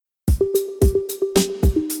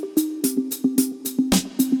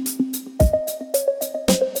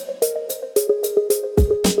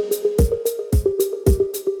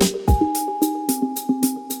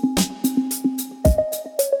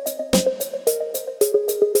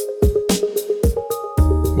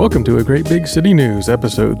Welcome to A Great Big City News,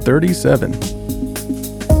 episode 37.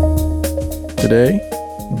 Today,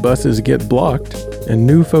 buses get blocked and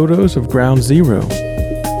new photos of Ground Zero.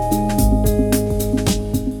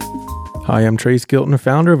 Hi, I'm Trace Gilton,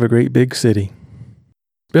 founder of A Great Big City.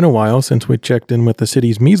 It's been a while since we checked in with the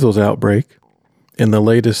city's measles outbreak. In the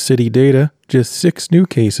latest city data, just 6 new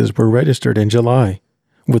cases were registered in July,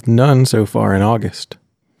 with none so far in August.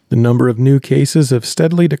 The number of new cases have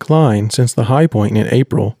steadily declined since the high point in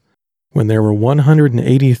April, when there were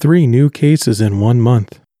 183 new cases in 1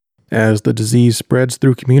 month. As the disease spreads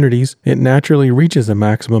through communities, it naturally reaches a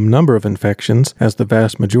maximum number of infections as the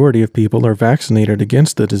vast majority of people are vaccinated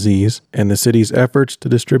against the disease, and the city's efforts to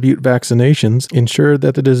distribute vaccinations ensured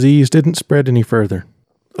that the disease didn't spread any further.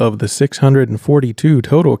 Of the 642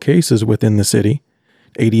 total cases within the city,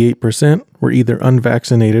 88% were either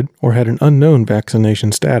unvaccinated or had an unknown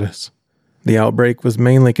vaccination status. The outbreak was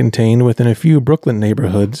mainly contained within a few Brooklyn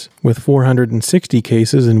neighborhoods, with 460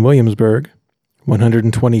 cases in Williamsburg,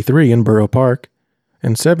 123 in Borough Park,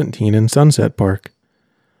 and 17 in Sunset Park.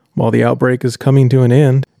 While the outbreak is coming to an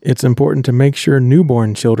end, it's important to make sure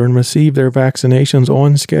newborn children receive their vaccinations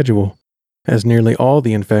on schedule, as nearly all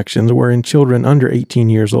the infections were in children under 18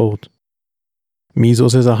 years old.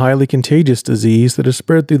 Measles is a highly contagious disease that is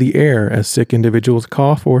spread through the air as sick individuals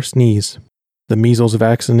cough or sneeze. The measles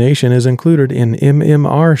vaccination is included in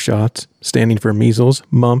MMR shots, standing for measles,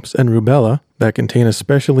 mumps, and rubella, that contain a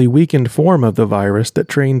specially weakened form of the virus that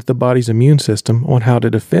trains the body's immune system on how to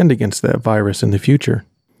defend against that virus in the future.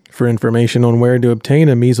 For information on where to obtain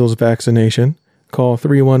a measles vaccination, call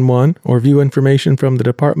 311 or view information from the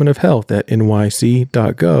Department of Health at nyc.gov/DOH.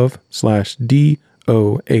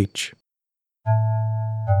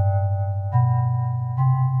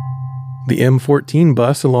 The M14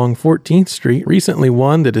 bus along 14th Street recently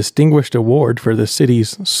won the Distinguished Award for the city's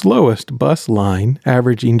slowest bus line,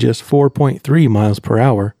 averaging just 4.3 miles per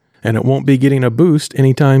hour, and it won't be getting a boost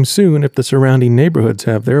anytime soon if the surrounding neighborhoods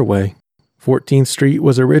have their way. 14th Street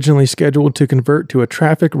was originally scheduled to convert to a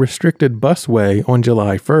traffic-restricted busway on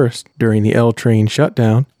July 1st during the L train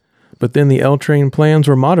shutdown, but then the L train plans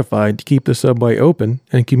were modified to keep the subway open,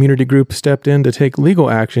 and community groups stepped in to take legal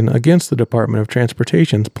action against the Department of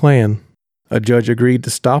Transportation's plan. A judge agreed to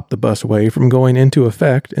stop the busway from going into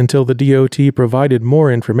effect until the DOT provided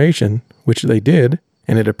more information, which they did,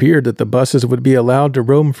 and it appeared that the buses would be allowed to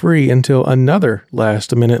roam free until another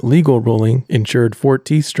last-minute legal ruling ensured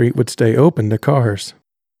 14th Street would stay open to cars.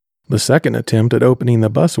 The second attempt at opening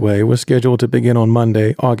the busway was scheduled to begin on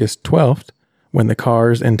Monday, August 12th, when the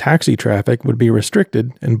cars and taxi traffic would be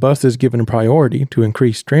restricted and buses given priority to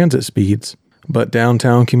increase transit speeds. But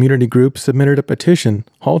downtown community groups submitted a petition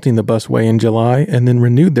halting the busway in July and then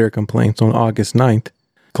renewed their complaints on August 9th,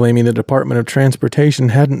 claiming the Department of Transportation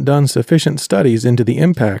hadn't done sufficient studies into the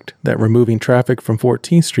impact that removing traffic from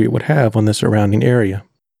 14th Street would have on the surrounding area.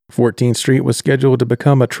 14th Street was scheduled to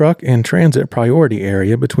become a truck and transit priority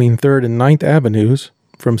area between 3rd and 9th Avenues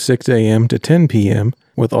from 6 a.m. to 10 p.m.,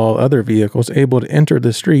 with all other vehicles able to enter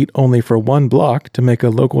the street only for 1 block to make a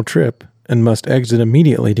local trip, and must exit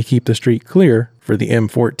immediately to keep the street clear for the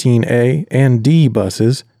M14A and D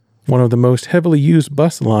buses, one of the most heavily used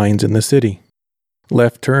bus lines in the city.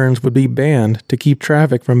 Left turns would be banned to keep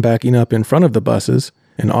traffic from backing up in front of the buses,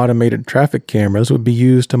 and automated traffic cameras would be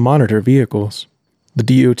used to monitor vehicles.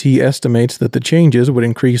 The DOT estimates that the changes would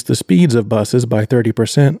increase the speeds of buses by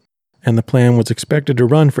 30%, and the plan was expected to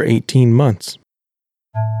run for 18 months.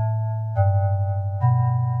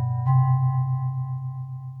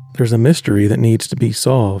 There's a mystery that needs to be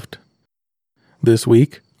solved. This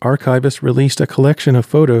week, archivists released a collection of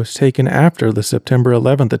photos taken after the September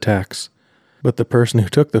 11th attacks, but the person who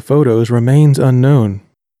took the photos remains unknown.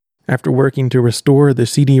 After working to restore the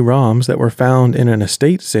CD-ROMs that were found in an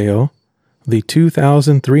estate sale, the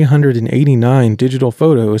 2,389 digital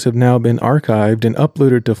photos have now been archived and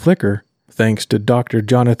uploaded to Flickr, thanks to Dr.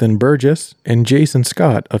 Jonathan Burgess and Jason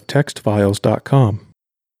Scott of TextFiles.com.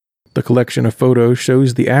 The collection of photos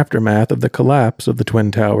shows the aftermath of the collapse of the Twin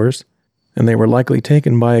Towers, and they were likely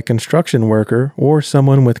taken by a construction worker or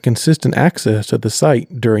someone with consistent access to the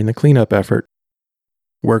site during the cleanup effort.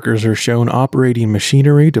 Workers are shown operating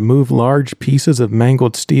machinery to move large pieces of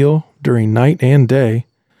mangled steel during night and day,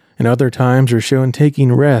 and other times are shown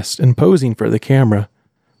taking rest and posing for the camera,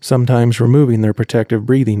 sometimes removing their protective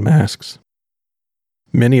breathing masks.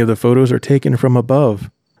 Many of the photos are taken from above,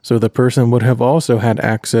 so the person would have also had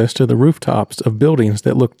access to the rooftops of buildings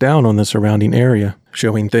that look down on the surrounding area,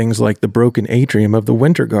 showing things like the broken atrium of the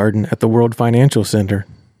Winter Garden at the World Financial Center.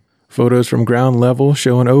 Photos from ground level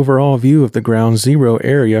show an overall view of the ground zero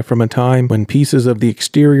area from a time when pieces of the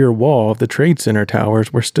exterior wall of the Trade Center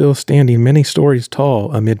towers were still standing many stories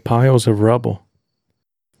tall amid piles of rubble.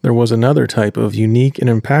 There was another type of unique and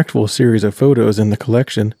impactful series of photos in the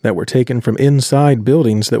collection that were taken from inside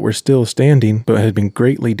buildings that were still standing but had been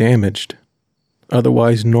greatly damaged.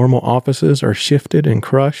 Otherwise normal offices are shifted and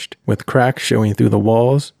crushed, with cracks showing through the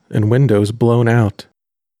walls and windows blown out.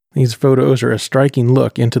 These photos are a striking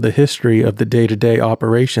look into the history of the day-to-day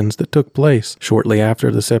operations that took place shortly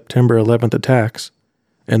after the September 11th attacks,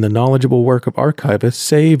 and the knowledgeable work of archivists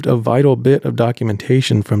saved a vital bit of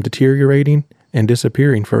documentation from deteriorating and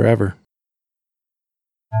disappearing forever.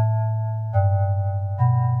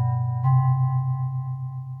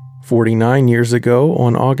 "49 years ago,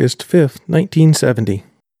 on August 5, 1970,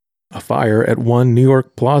 a fire at One New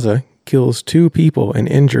York Plaza kills 2 people and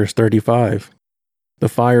injures 35. The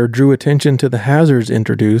fire drew attention to the hazards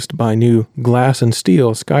introduced by new glass and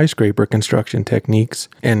steel skyscraper construction techniques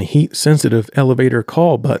and heat-sensitive elevator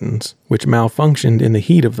call buttons, which malfunctioned in the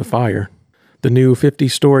heat of the fire. The new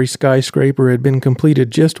 50-story skyscraper had been completed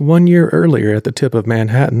just 1 year earlier at the tip of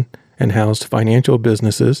Manhattan and housed financial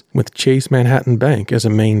businesses with Chase Manhattan Bank as a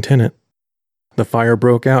main tenant. The fire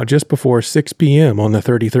broke out just before 6 p.m. on the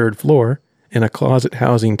 33rd floor in a closet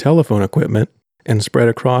housing telephone equipment and spread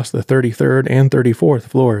across the 33rd and 34th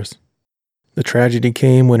floors. The tragedy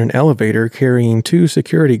came when an elevator carrying 2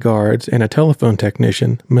 security guards and a telephone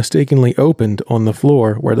technician mistakenly opened on the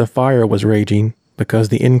floor where the fire was raging because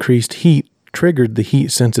the increased heat triggered the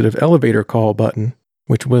heat-sensitive elevator call button,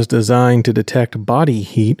 which was designed to detect body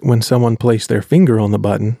heat when someone placed their finger on the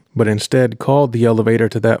button, but instead called the elevator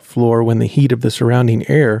to that floor when the heat of the surrounding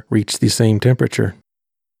air reached the same temperature.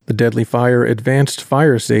 The deadly fire advanced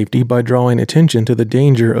fire safety by drawing attention to the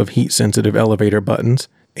danger of heat-sensitive elevator buttons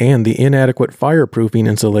and the inadequate fireproofing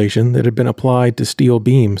insulation that had been applied to steel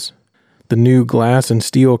beams. The new glass and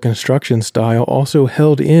steel construction style also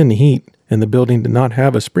held in heat, and the building did not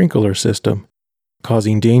have a sprinkler system,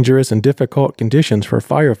 causing dangerous and difficult conditions for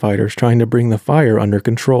firefighters trying to bring the fire under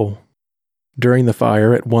control. During the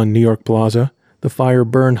fire at One New York Plaza, the fire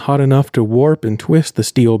burned hot enough to warp and twist the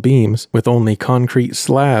steel beams, with only concrete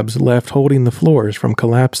slabs left holding the floors from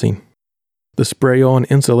collapsing. The spray-on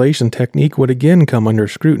insulation technique would again come under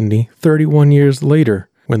scrutiny 31 years later,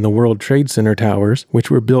 when the World Trade Center towers, which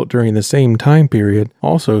were built during the same time period,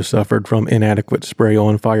 also suffered from inadequate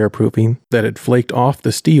spray-on fireproofing that had flaked off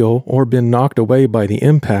the steel or been knocked away by the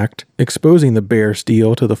impact, exposing the bare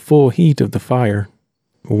steel to the full heat of the fire.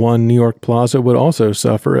 One New York Plaza would also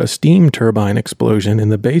suffer a steam turbine explosion in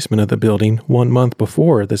the basement of the building 1 month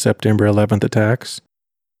before the September 11th attacks,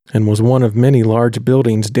 and was one of many large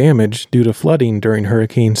buildings damaged due to flooding during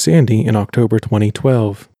Hurricane Sandy in October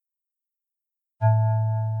 2012.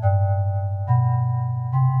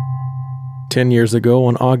 "10 years ago,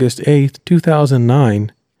 on August 8,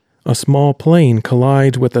 2009, a small plane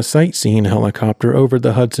collides with a sightseeing helicopter over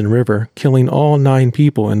the Hudson River, killing all 9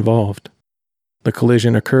 people involved. The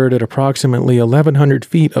collision occurred at approximately 1,100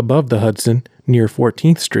 feet above the Hudson, near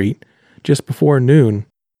 14th Street, just before noon,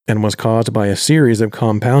 and was caused by a series of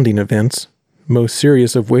compounding events, most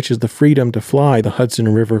serious of which is the freedom to fly the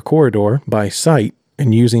Hudson River corridor by sight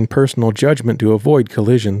and using personal judgment to avoid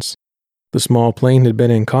collisions. The small plane had been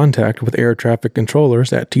in contact with air traffic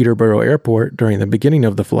controllers at Teterboro Airport during the beginning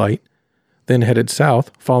of the flight, then headed south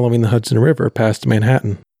following the Hudson River past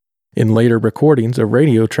Manhattan. In later recordings of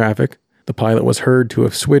radio traffic, the pilot was heard to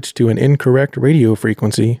have switched to an incorrect radio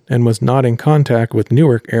frequency and was not in contact with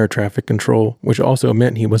Newark Air Traffic Control, which also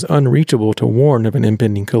meant he was unreachable to warn of an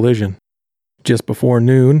impending collision. Just before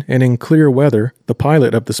noon, and in clear weather, the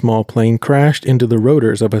pilot of the small plane crashed into the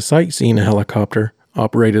rotors of a sightseeing helicopter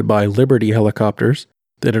operated by Liberty Helicopters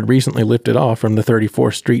that had recently lifted off from the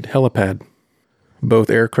 34th Street helipad.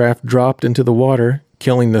 Both aircraft dropped into the water,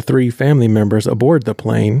 killing the 3 family members aboard the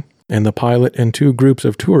plane, and the pilot and 2 groups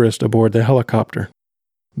of tourists aboard the helicopter.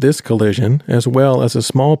 This collision, as well as a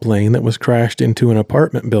small plane that was crashed into an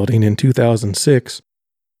apartment building in 2006,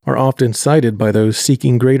 are often cited by those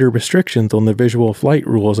seeking greater restrictions on the visual flight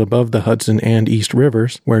rules above the Hudson and East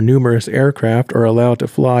Rivers, where numerous aircraft are allowed to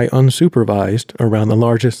fly unsupervised around the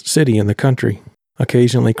largest city in the country,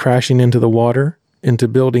 occasionally crashing into the water, into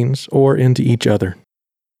buildings, or into each other.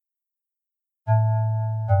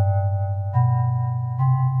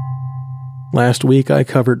 Last week, I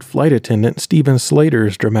covered flight attendant Steven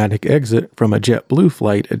Slater's dramatic exit from a JetBlue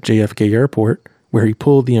flight at JFK Airport, where he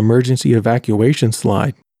pulled the emergency evacuation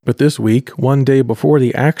slide, But this week, one day before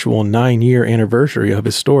the actual 9-year anniversary of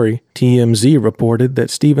his story, TMZ reported that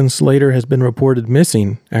Steven Slater has been reported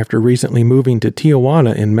missing after recently moving to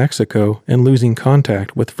Tijuana in Mexico and losing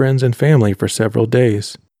contact with friends and family for several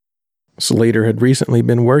days. Slater had recently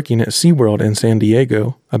been working at SeaWorld in San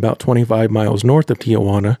Diego, about 25 miles north of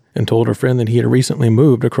Tijuana, and told a friend that he had recently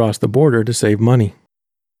moved across the border to save money.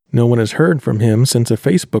 No one has heard from him since a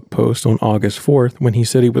Facebook post on August 4th when he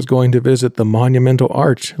said he was going to visit the Monumental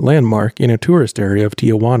Arch landmark in a tourist area of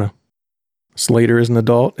Tijuana. Slater is an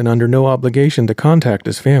adult and under no obligation to contact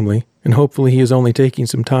his family, and hopefully he is only taking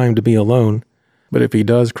some time to be alone. But if he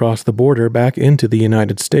does cross the border back into the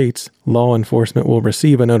United States, law enforcement will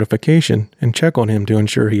receive a notification and check on him to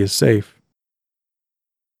ensure he is safe.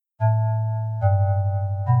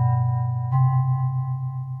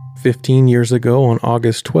 "15 years ago on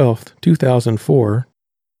August 12, 2004,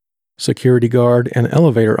 security guard and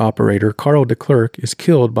elevator operator Carl DeClercq is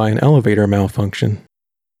killed by an elevator malfunction.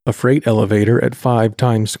 A freight elevator at 5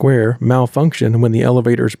 Times Square malfunctioned when the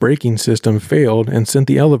elevator's braking system failed and sent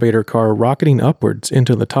the elevator car rocketing upwards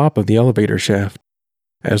into the top of the elevator shaft.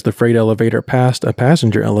 As the freight elevator passed a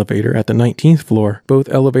passenger elevator at the 19th floor, both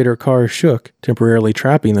elevator cars shook, temporarily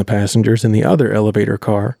trapping the passengers in the other elevator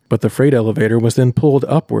car, but the freight elevator was then pulled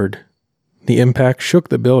upward. The impact shook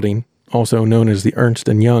the building, also known as the Ernst &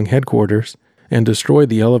 Young headquarters, and destroyed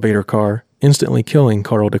the elevator car, instantly killing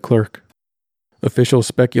Carl DeClercq. Officials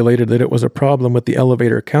speculated that it was a problem with the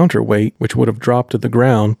elevator counterweight, which would have dropped to the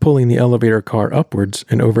ground, pulling the elevator car upwards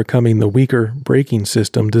and overcoming the weaker braking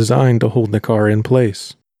system designed to hold the car in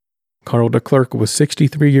place. Carl DeClercq was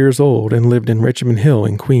 63 years old and lived in Richmond Hill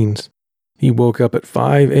in Queens. He woke up at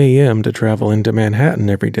 5 a.m. to travel into Manhattan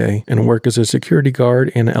every day and work as a security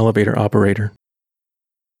guard and elevator operator.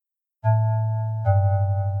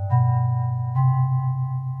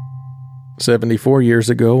 "74 years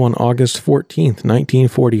ago on August 14,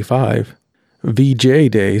 1945, VJ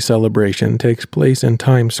Day celebration takes place in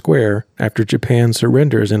Times Square after Japan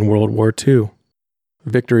surrenders in World War II.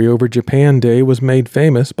 Victory over Japan Day was made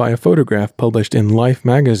famous by a photograph published in Life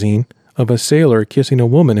magazine of a sailor kissing a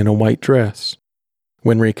woman in a white dress.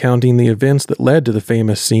 When recounting the events that led to the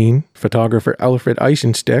famous scene, photographer Alfred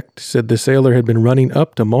Eisenstecht said the sailor had been running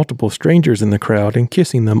up to multiple strangers in the crowd and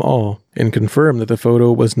kissing them all, and confirmed that the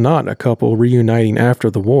photo was not a couple reuniting after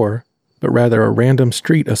the war, but rather a random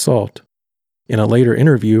street assault. In a later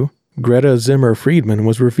interview, Greta Zimmer Friedman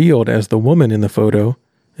was revealed as the woman in the photo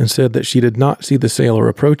and said that she did not see the sailor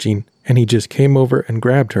approaching, and he just came over and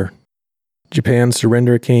grabbed her. Japan's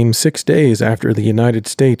surrender came 6 days after the United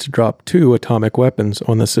States dropped 2 atomic weapons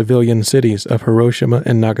on the civilian cities of Hiroshima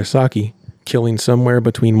and Nagasaki, killing somewhere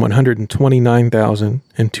between 129,000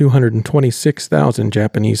 and 226,000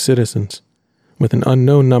 Japanese citizens, with an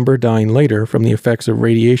unknown number dying later from the effects of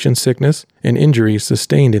radiation sickness and injuries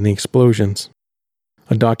sustained in the explosions.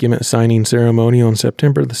 A document signing ceremony on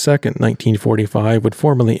September 2, 1945 would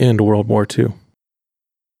formally end World War II.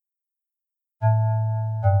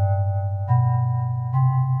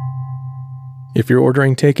 If you're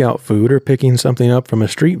ordering takeout food or picking something up from a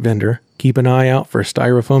street vendor, keep an eye out for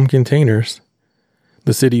styrofoam containers.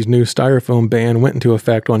 The city's new styrofoam ban went into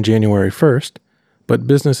effect on January 1st, but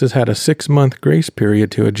businesses had a 6-month grace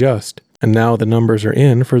period to adjust, and now the numbers are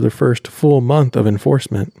in for the first full month of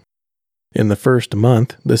enforcement. In the first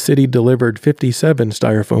month, the city delivered 57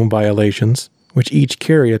 styrofoam violations, which each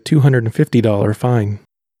carry a $250 fine.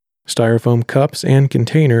 Styrofoam cups and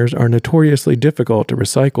containers are notoriously difficult to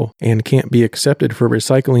recycle and can't be accepted for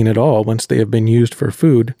recycling at all once they have been used for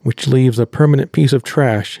food, which leaves a permanent piece of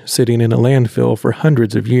trash sitting in a landfill for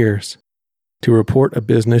hundreds of years. To report a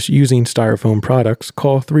business using styrofoam products,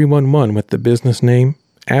 call 311 with the business name,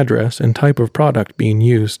 address, and type of product being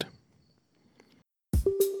used.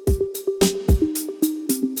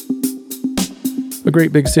 A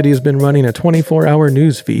Great Big City has been running a 24-hour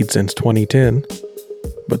news feed since 2010.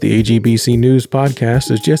 But the AGBC News podcast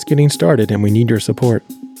is just getting started and we need your support.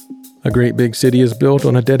 A Great Big City is built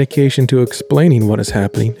on a dedication to explaining what is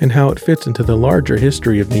happening and how it fits into the larger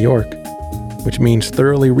history of New York, which means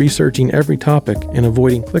thoroughly researching every topic and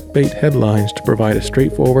avoiding clickbait headlines to provide a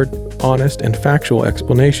straightforward, honest, and factual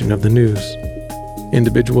explanation of the news.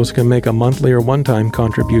 Individuals can make a monthly or one-time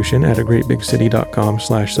contribution at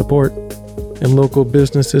agreatbigcity.com/support. And local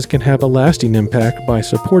businesses can have a lasting impact by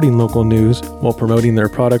supporting local news while promoting their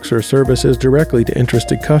products or services directly to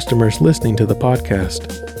interested customers listening to the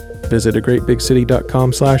podcast. Visit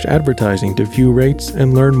agreatbigcity.com/advertising to view rates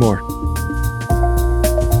and learn more.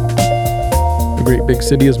 A Great Big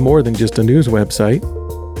City is more than just a news website.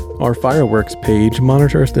 Our fireworks page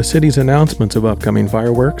monitors the city's announcements of upcoming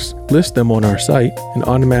fireworks, lists them on our site, and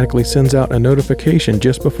automatically sends out a notification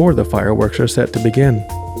just before the fireworks are set to begin,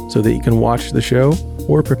 so that you can watch the show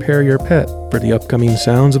or prepare your pet for the upcoming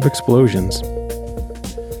sounds of explosions.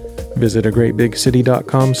 Visit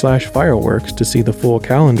agreatbigcity.com/fireworks to see the full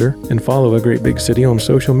calendar and follow A Great Big City on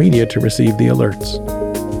social media to receive the alerts.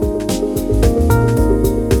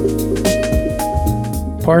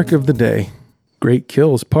 Park of the Day: Great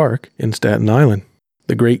Kills Park in Staten Island.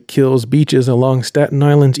 The Great Kills beaches along Staten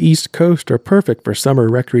Island's east coast are perfect for summer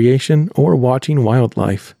recreation or watching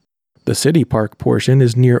wildlife. The city park portion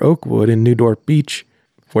is near Oakwood and Newdorp Beach,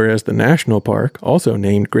 whereas the national park, also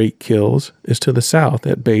named Great Kills, is to the south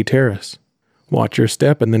at Bay Terrace. Watch your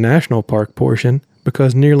step in the national park portion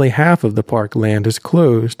because nearly half of the park land is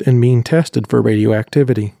closed and being tested for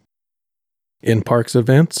radioactivity. In parks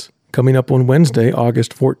events, coming up on Wednesday,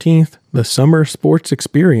 August 14th, the Summer Sports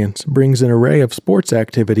Experience brings an array of sports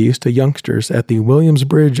activities to youngsters at the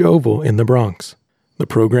Williamsbridge Oval in the Bronx. The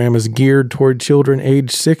program is geared toward children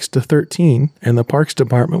aged 6 to 13, and the Parks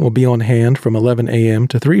Department will be on hand from 11 a.m.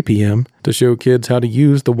 to 3 p.m. to show kids how to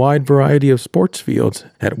use the wide variety of sports fields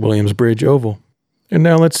at Williamsbridge Oval. And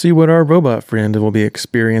now let's see what our robot friend will be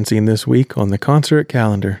experiencing this week on the concert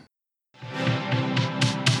calendar.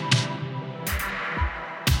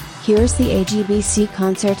 Here's the AGBC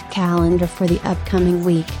concert calendar for the upcoming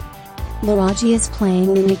week. Laraji is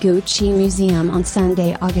playing the Noguchi Museum on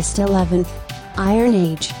Sunday, August 11th. Iron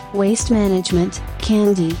Age, Waste Management,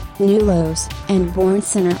 Candy, New Lows, and Born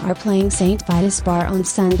Sinner are playing St. Vitus Bar on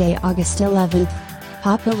Sunday, August 11th.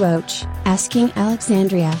 Papa Roach, Asking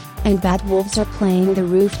Alexandria, and Bad Wolves are playing The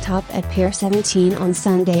Rooftop at Pier 17 on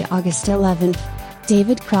Sunday, August 11th.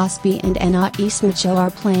 David Crosby and Anna Ismacho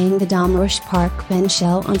are playing the Domrush Park Bench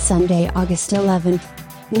Shell on Sunday, August 11th.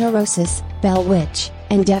 Neurosis, Bell Witch,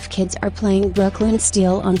 and Deaf Kids are playing Brooklyn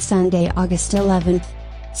Steel on Sunday, August 11th.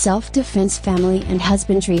 Self-Defense Family and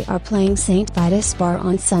Husbandry are playing St. Vitus Bar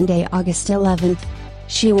on Sunday, August 11th.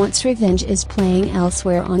 She Wants Revenge is playing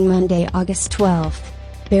Elsewhere on Monday, August 12th.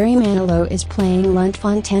 Barry Manilow is playing Lund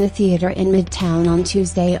Fontana Theater in Midtown on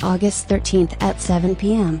Tuesday, August 13th at 7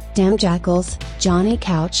 p.m. Damn Jackals, Johnny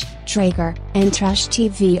Couch, Traeger, and Trash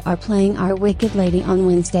TV are playing Our Wicked Lady on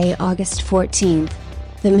Wednesday, August 14th.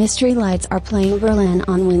 The Mystery Lights are playing Berlin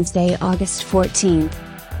on Wednesday, August 14th.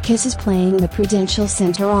 Kiss is playing the Prudential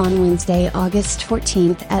Center on Wednesday, August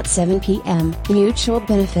 14th at 7 p.m. Mutual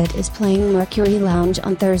Benefit is playing Mercury Lounge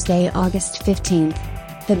on Thursday, August 15th.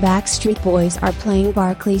 The Backstreet Boys are playing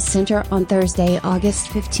Barclays Center on Thursday, August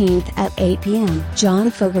 15th at 8 p.m. John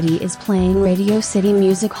Fogerty is playing Radio City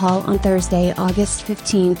Music Hall on Thursday, August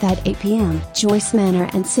 15th at 8 p.m. Joyce Manor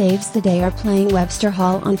and Saves the Day are playing Webster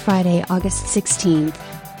Hall on Friday, August 16th.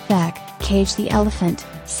 Beck, Cage the Elephant,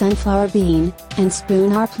 Sunflower Bean, and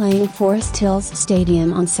Spoon are playing Forest Hills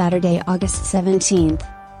Stadium on Saturday, August 17th.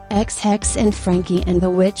 X-Hex and Frankie and the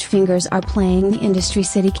Witch Fingers are playing the Industry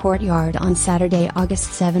City Courtyard on Saturday, August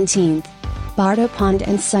 17th. Bardo Pond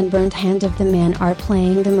and Sunburned Hand of the Man are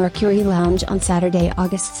playing the Mercury Lounge on Saturday,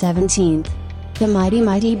 August 17th. The Mighty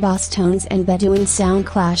Mighty Boss Tones and Bedouin Sound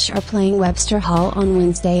Clash are playing Webster Hall on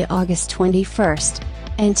Wednesday, August 21st.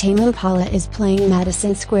 And Tame Impala is playing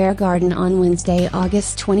Madison Square Garden on Wednesday,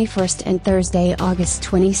 August 21st and Thursday, August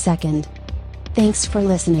 22nd. Thanks for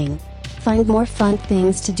listening. Find more fun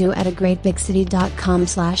things to do at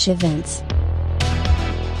agreatbigcity.com/events.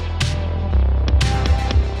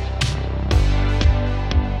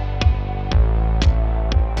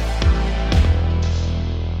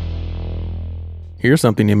 Here's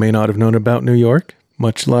something you may not have known about New York.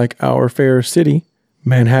 Much like our fair city,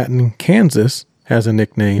 Manhattan, Kansas has a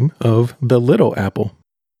nickname of the Little Apple.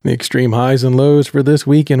 The extreme highs and lows for this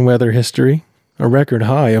week in weather history: a record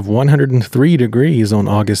high of 103 degrees on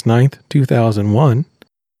August 9th, 2001,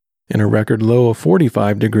 and a record low of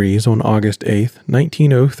 45 degrees on August 8th,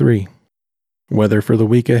 1903. Weather for the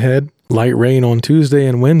week ahead: light rain on Tuesday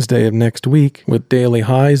and Wednesday of next week with daily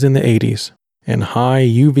highs in the 80s, and high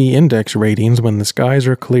UV index ratings when the skies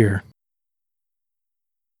are clear.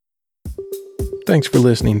 Thanks for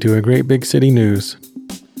listening to A Great Big City News.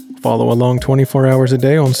 Follow along 24 hours a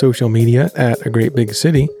day on social media at A Great Big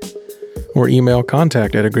City, or email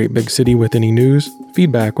contact at A Great Big City with any news,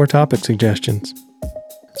 feedback, or topic suggestions.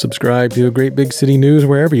 Subscribe to A Great Big City News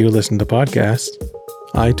wherever you listen to podcasts: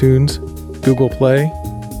 iTunes, Google Play,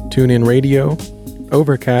 TuneIn Radio,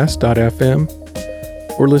 Overcast.fm,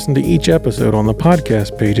 or listen to each episode on the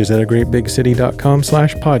podcast pages at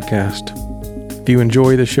agreatbigcity.com/podcast. If you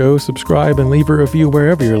enjoy the show, subscribe and leave a review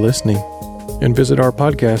wherever you're listening. And visit our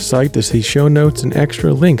podcast site to see show notes and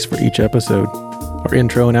extra links for each episode. Our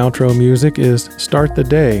intro and outro music is Start the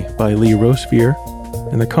Day by Lee Rosevere,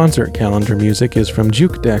 and the concert calendar music is from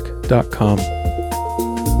jukedeck.com.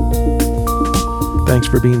 Thanks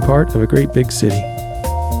for being part of a great big city.